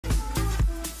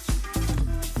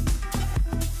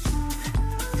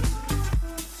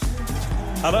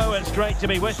Hello, it's great to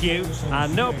be with you,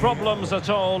 and no problems at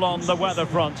all on the weather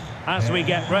front as we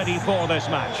get ready for this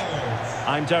match.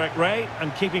 I'm Derek Ray,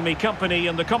 and keeping me company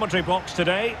in the commentary box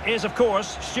today is, of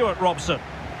course, Stuart Robson.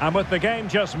 And with the game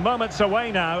just moments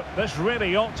away now, this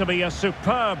really ought to be a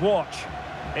superb watch.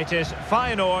 It is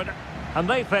Feyenoord, and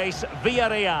they face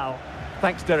Villarreal.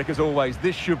 Thanks, Derek, as always.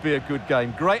 This should be a good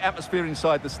game. Great atmosphere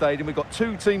inside the stadium. We've got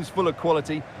two teams full of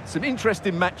quality, some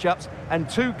interesting matchups, and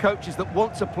two coaches that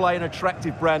want to play an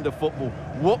attractive brand of football.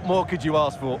 What more could you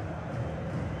ask for?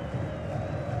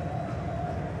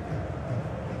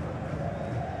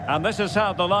 And this is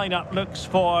how the lineup looks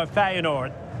for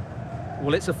Feyenoord.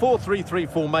 Well, it's a 4-3-3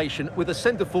 formation with a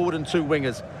centre-forward and two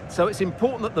wingers. So it's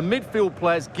important that the midfield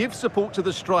players give support to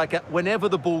the striker whenever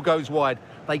the ball goes wide.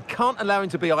 They can't allow him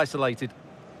to be isolated.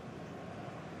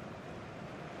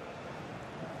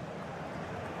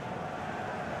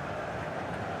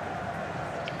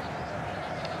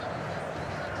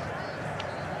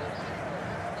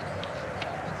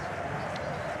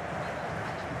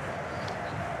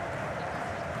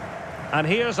 And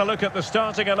here's a look at the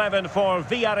starting 11 for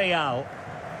Villarreal.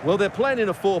 Well, they're playing in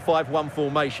a 4-5-1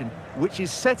 formation, which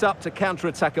is set up to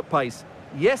counter-attack at pace.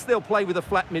 Yes, they'll play with a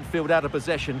flat midfield out of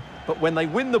possession, but when they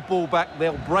win the ball back,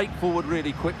 they'll break forward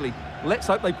really quickly. Let's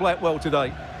hope they play it well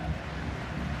today.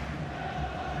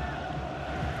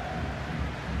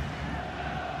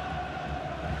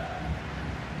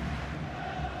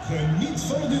 Geniet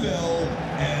van het duel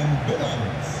en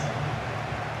bedankt.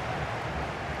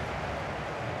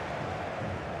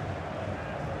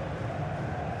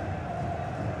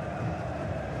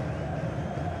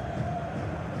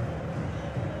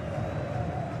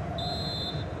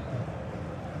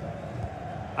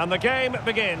 And the game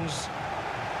begins.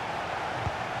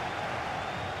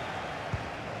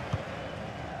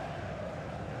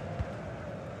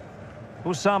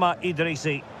 Oussama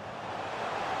Idrissi.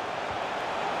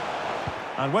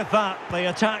 And with that, the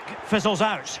attack fizzles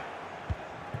out.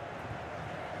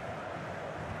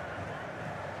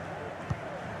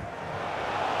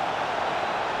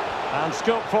 And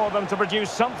scope for them to produce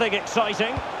something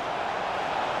exciting.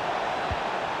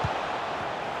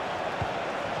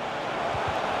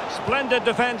 Splendid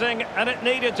defending, and it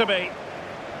needed to be.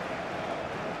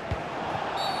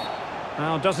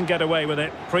 Now, doesn't get away with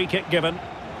it. Free kick given.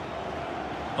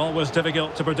 Always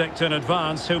difficult to predict in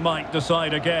advance who might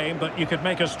decide a game, but you could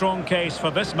make a strong case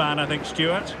for this man, I think,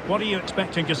 Stuart. What are you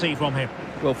expecting to see from him?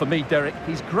 Well, for me, Derek,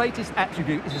 his greatest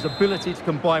attribute is his ability to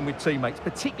combine with teammates,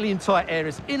 particularly in tight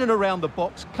areas, in and around the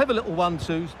box. Clever little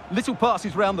 1-2s, little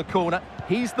passes round the corner.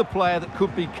 He's the player that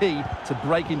could be key to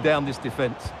breaking down this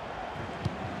defence.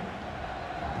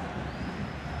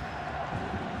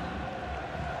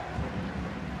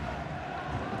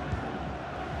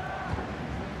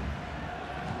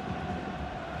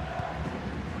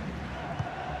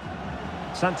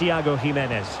 Santiago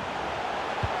Jimenez.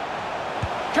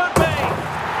 Could be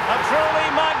a truly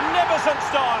magnificent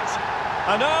start.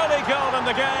 An early goal in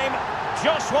the game,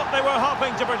 just what they were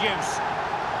hoping to produce.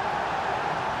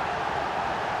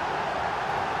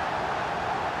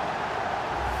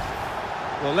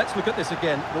 Well, let's look at this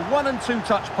again. The 1- and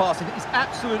 2-touch passing is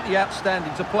absolutely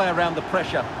outstanding to play around the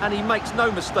pressure, and he makes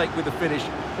no mistake with the finish.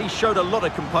 He showed a lot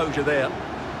of composure there.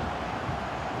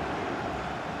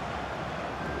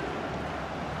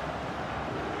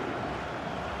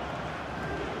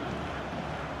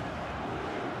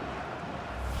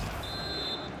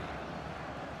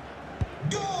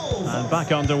 And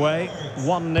back underway,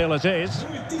 1-0 it is.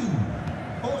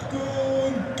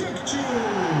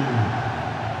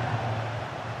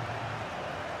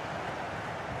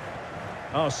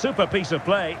 Oh, super piece of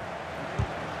play.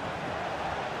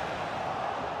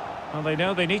 Well, they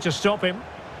know they need to stop him.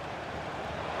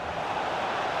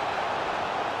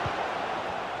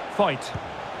 Fight.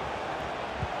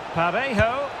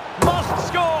 Parejo must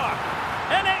score!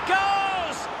 In it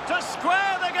goes! To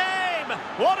square the game!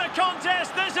 What a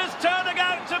contest this is turning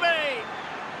out to be!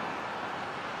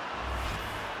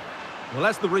 Well,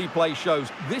 as the replay shows,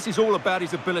 this is all about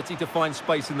his ability to find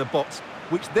space in the box,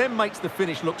 which then makes the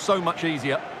finish look so much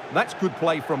easier. That's good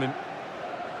play from him.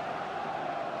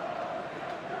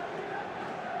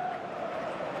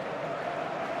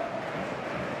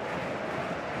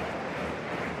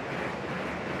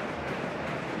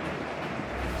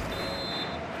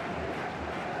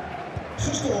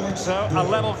 So, a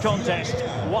level contest,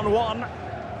 1-1.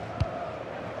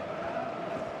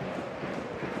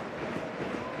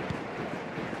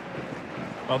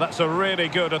 Well, that's a really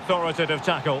good authoritative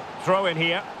tackle. Throw in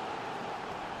here.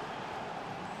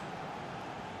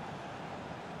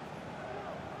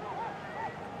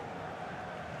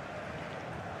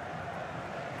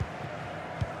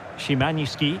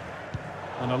 Szymański.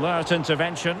 An alert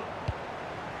intervention.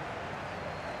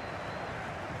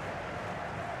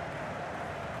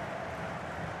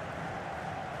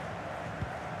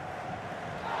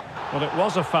 Well, it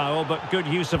was a foul, but good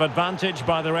use of advantage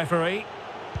by the referee.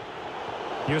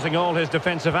 Using all his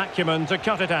defensive acumen to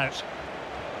cut it out.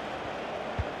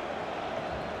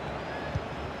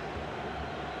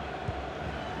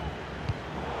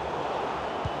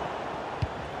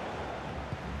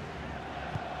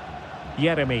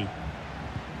 Yeremy.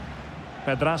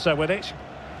 Pedraza with it.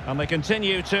 And they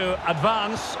continue to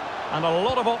advance. And a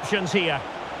lot of options here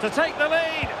to take the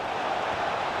lead.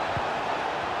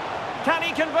 Can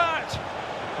he convert?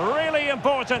 Really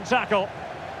important tackle.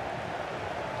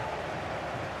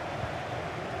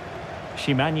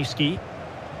 Szymański.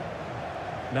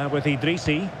 Now with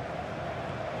Idrissi.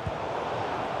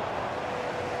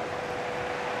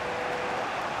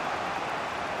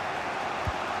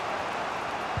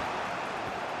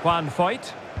 Juan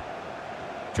Foyt.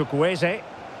 Chukwueze.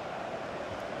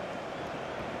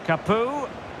 Capu.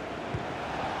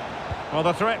 Well,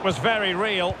 the threat was very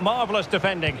real. Marvellous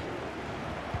defending.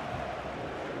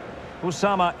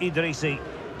 Oussama Idrissi.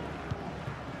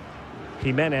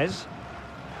 Jimenez.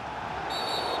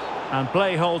 And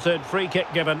play halted, free kick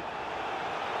given.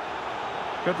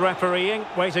 Good refereeing,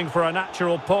 waiting for a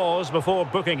natural pause before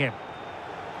booking him.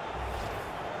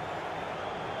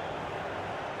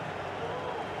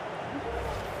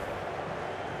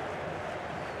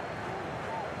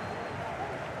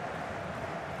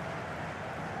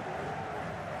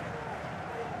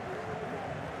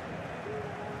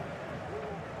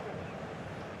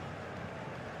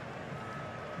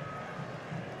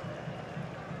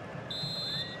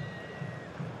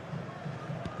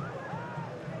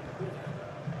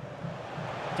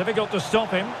 Difficult to stop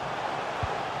him.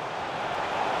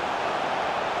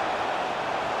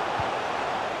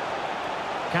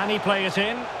 Can he play it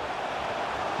in?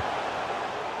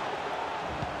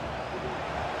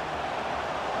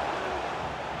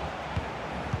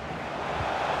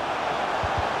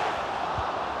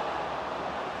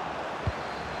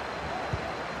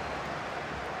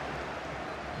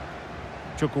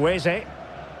 Chukwueze.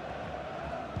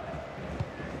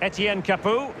 Etienne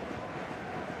Capu.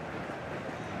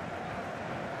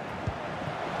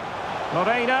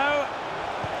 Moreno.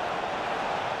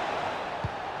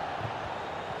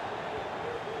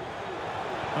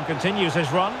 And continues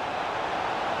his run.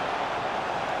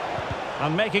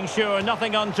 And making sure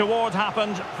nothing untoward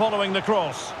happened following the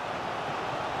cross.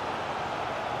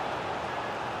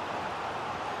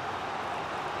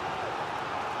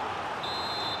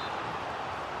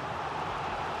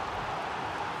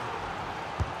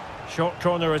 Short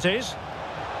corner it is.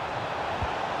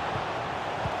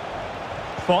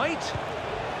 Foyt.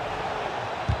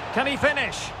 Can he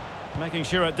finish? Making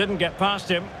sure it didn't get past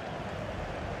him.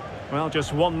 Well,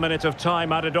 just 1 minute of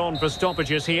time added on for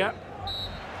stoppages here.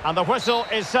 And the whistle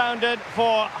is sounded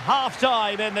for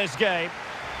half-time in this game.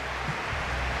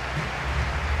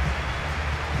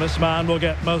 This man will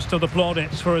get most of the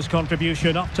plaudits for his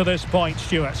contribution up to this point,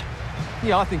 Stuart.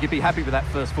 Yeah, I think he'd be happy with that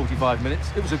first 45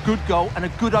 minutes. It was a good goal and a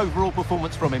good overall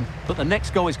performance from him. But the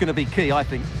next goal is going to be key, I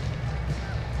think.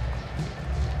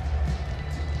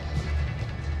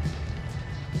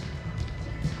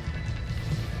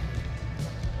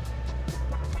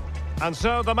 And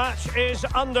so the match is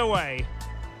underway.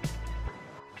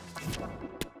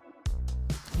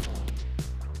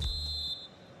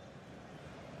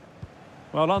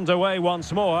 Well, underway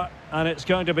once more, and it's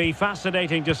going to be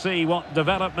fascinating to see what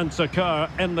developments occur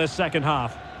in this second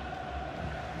half.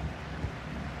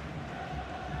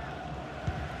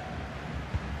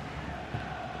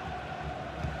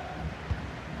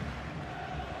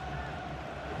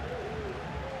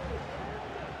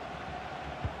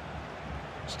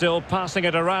 Still passing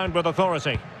it around with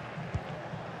authority.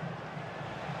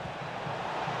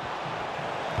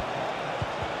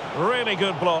 Really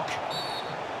good block.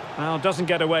 Well, doesn't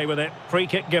get away with it. Free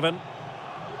kick given.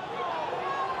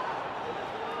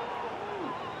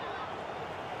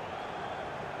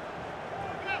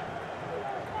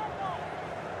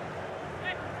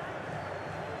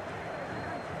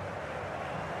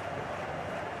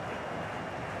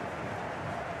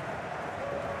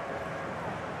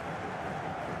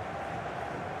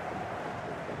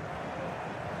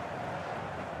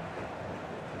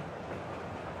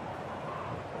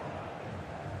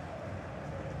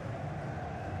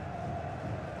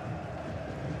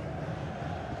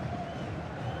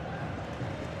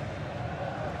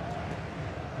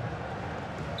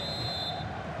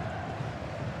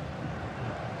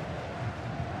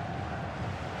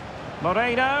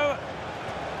 Moreno.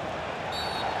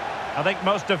 I think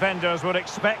most defenders would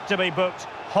expect to be booked,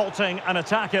 halting an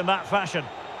attack in that fashion.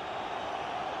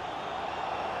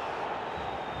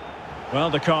 Well,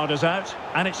 the card is out,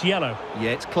 and it's yellow.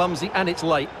 Yeah, it's clumsy and it's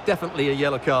late. Definitely a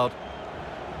yellow card.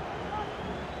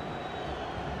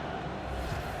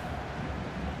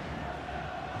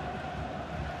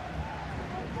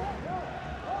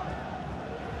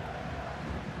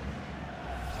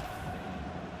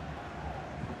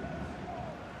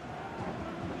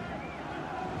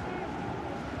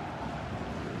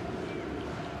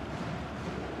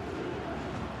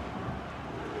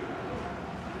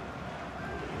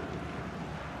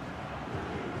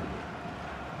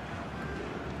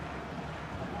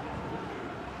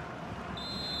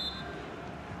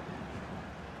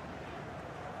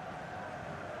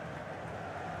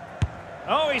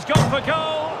 Oh, he's gone for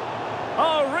goal.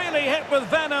 Oh, really hit with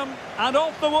venom and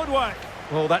off the woodwork.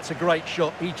 Well, that's a great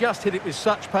shot. He just hit it with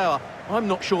such power. I'm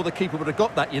not sure the keeper would have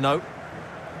got that, you know.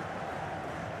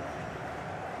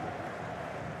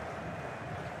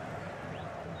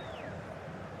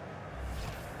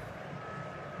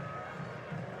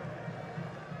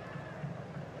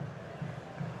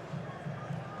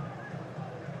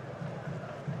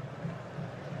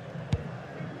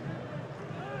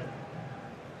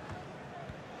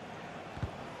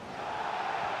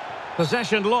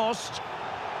 Possession lost.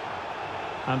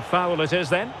 And foul it is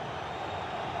then.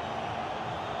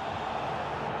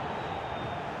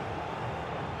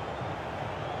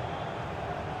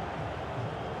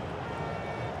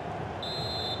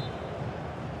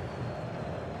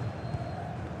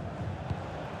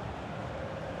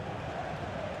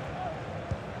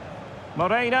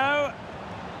 Moreno.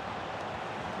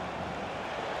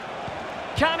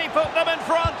 Can he put them in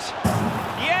front?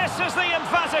 Yes is the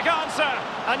emphatic answer.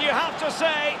 And you have to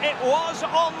say it was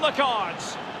on the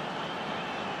cards.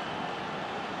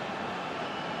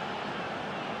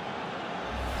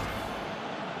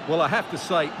 Well, I have to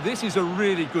say, this is a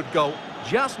really good goal.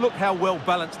 Just look how well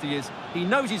balanced he is. He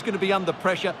knows he's going to be under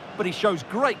pressure, but he shows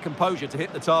great composure to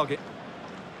hit the target.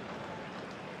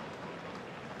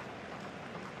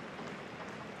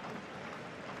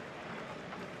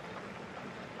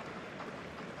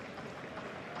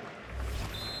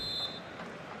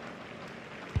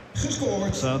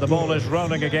 So the ball is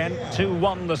rolling again.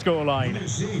 2-1 the scoreline.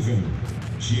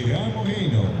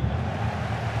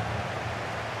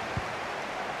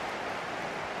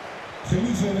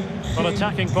 Well,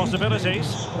 attacking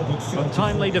possibilities, but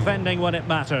timely defending when it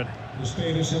mattered.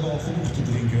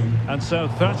 And so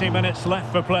 30 minutes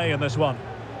left for play in this one.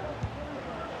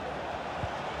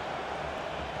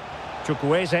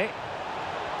 Chukwueze.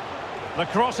 The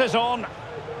cross is on.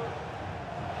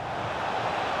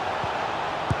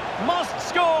 Must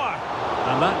score!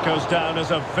 And that goes down as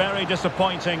a very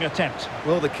disappointing attempt.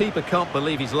 Well, the keeper can't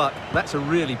believe his luck. That's a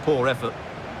really poor effort.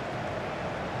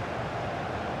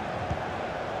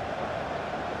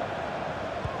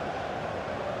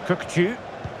 Kukçu.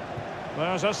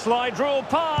 There's a slide rule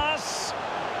pass.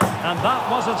 And that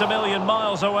wasn't a million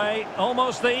miles away.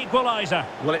 Almost the equaliser.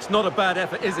 Well, it's not a bad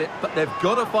effort, is it? But they've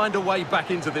got to find a way back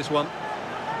into this one.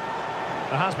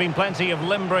 There has been plenty of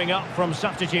limbering up from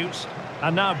substitutes.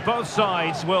 And now both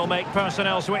sides will make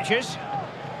personnel switches.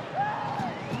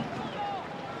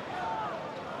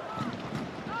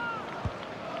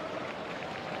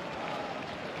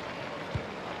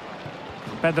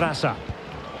 Pedraza.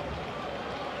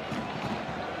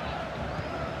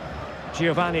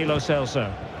 Giovanni Lo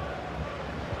Celso.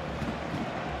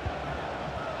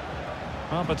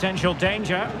 Well, potential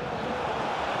danger.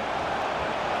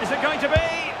 Is it going to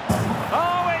be?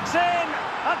 Oh, it's in!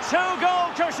 A two-goal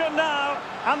cushion now,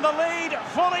 and the lead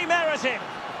fully merited.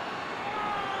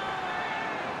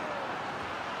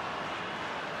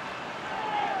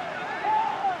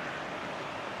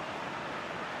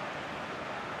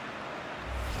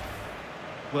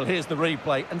 Well, here's the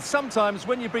replay, and sometimes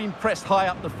when you're being pressed high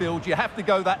up the field, you have to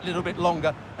go that little bit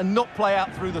longer and not play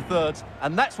out through the thirds,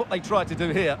 and that's what they tried to do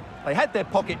here. They had their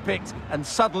pocket picked, and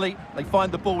suddenly they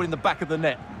find the ball in the back of the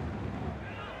net.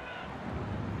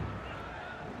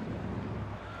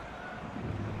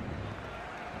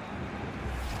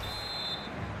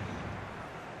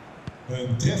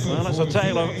 Well, it's a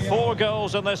tale of 4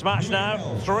 goals in this match now.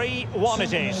 3-1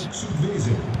 it is.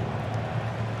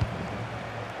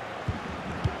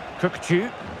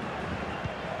 Kukçu.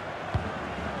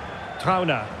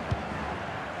 Trauner.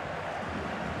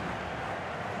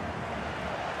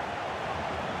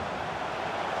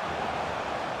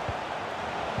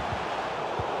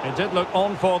 It did look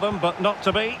on for them, but not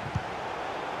to be.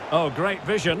 Oh, great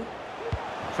vision.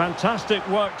 Fantastic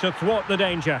work to thwart the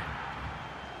danger.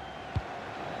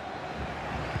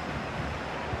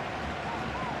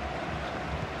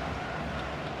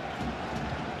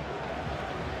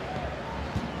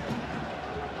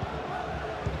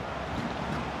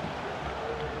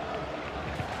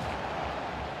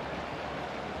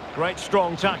 Great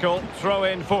strong tackle, throw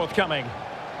in forthcoming.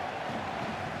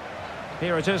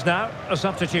 Here it is now, a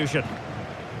substitution.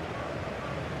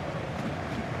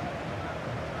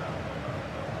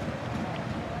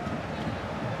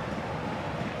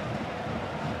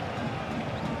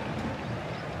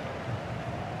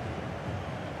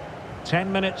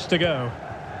 Ten minutes to go.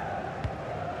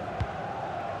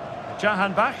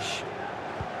 Johan Cruyff.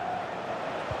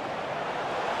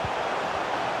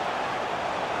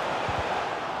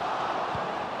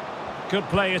 Could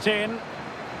play it in.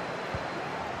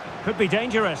 Could be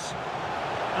dangerous.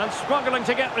 And struggling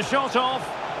to get the shot off.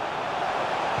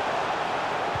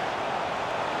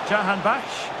 Johan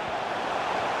Cruyff.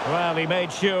 Well, he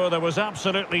made sure there was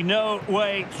absolutely no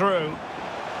way through.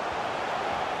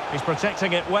 He's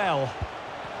protecting it well.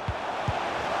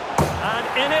 And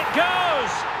in it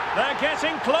goes! They're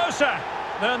getting closer.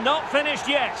 They're not finished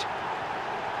yet.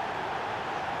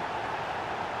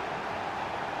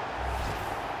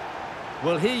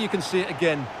 Well, here you can see it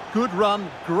again. Good run,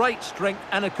 great strength,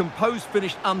 and a composed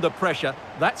finish under pressure.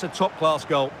 That's a top-class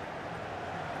goal.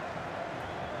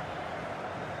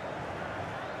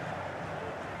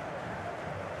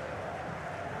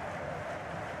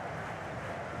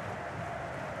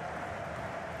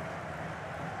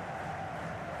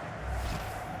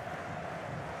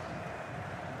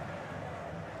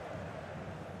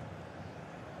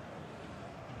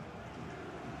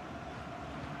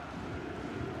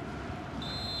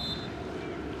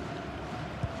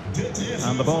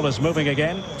 And the ball is moving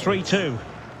again, 3-2.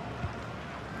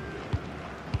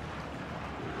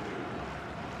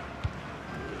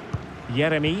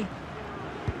 Yeremy.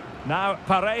 Now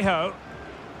Parejo.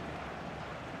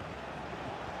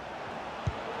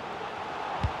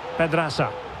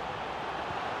 Pedraza.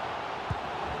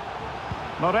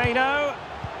 Moreno.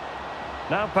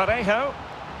 Now Parejo.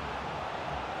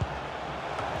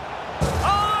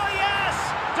 Oh, yes!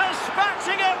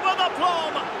 Dispatching it with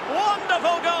aplomb.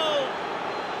 Wonderful goal!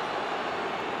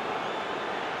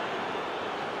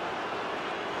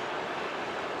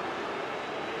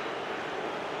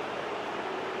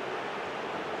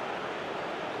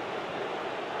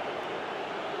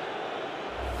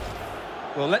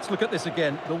 Well, let's look at this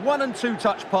again. The 1- and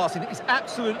 2-touch passing is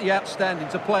absolutely outstanding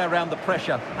to play around the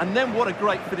pressure. And then what a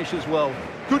great finish as well.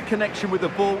 Good connection with the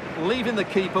ball, leaving the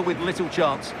keeper with little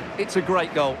chance. It's a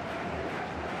great goal.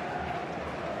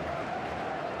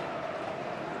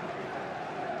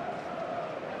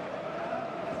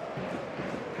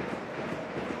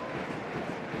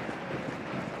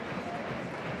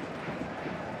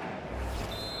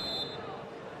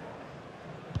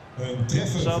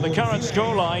 So the current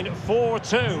scoreline,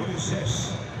 4-2.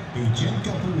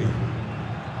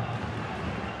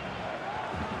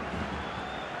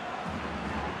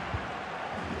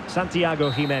 Santiago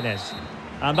Jimenez.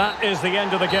 And that is the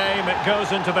end of the game. It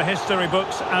goes into the history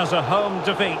books as a home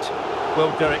defeat.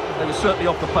 Well, Derek, they were certainly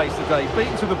off the pace today.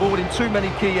 Beaten to the ball in too many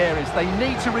key areas. They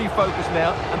need to refocus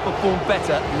now and perform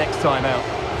better next time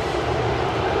out.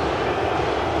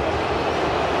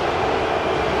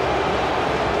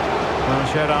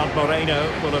 Well, Gerard Moreno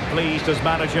will have pleased as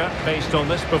manager based on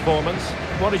this performance.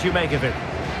 What did you make of it?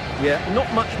 Yeah, not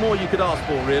much more you could ask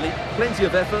for, really. Plenty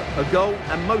of effort, a goal,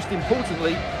 and most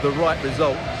importantly, the right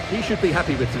result. He should be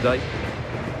happy with today.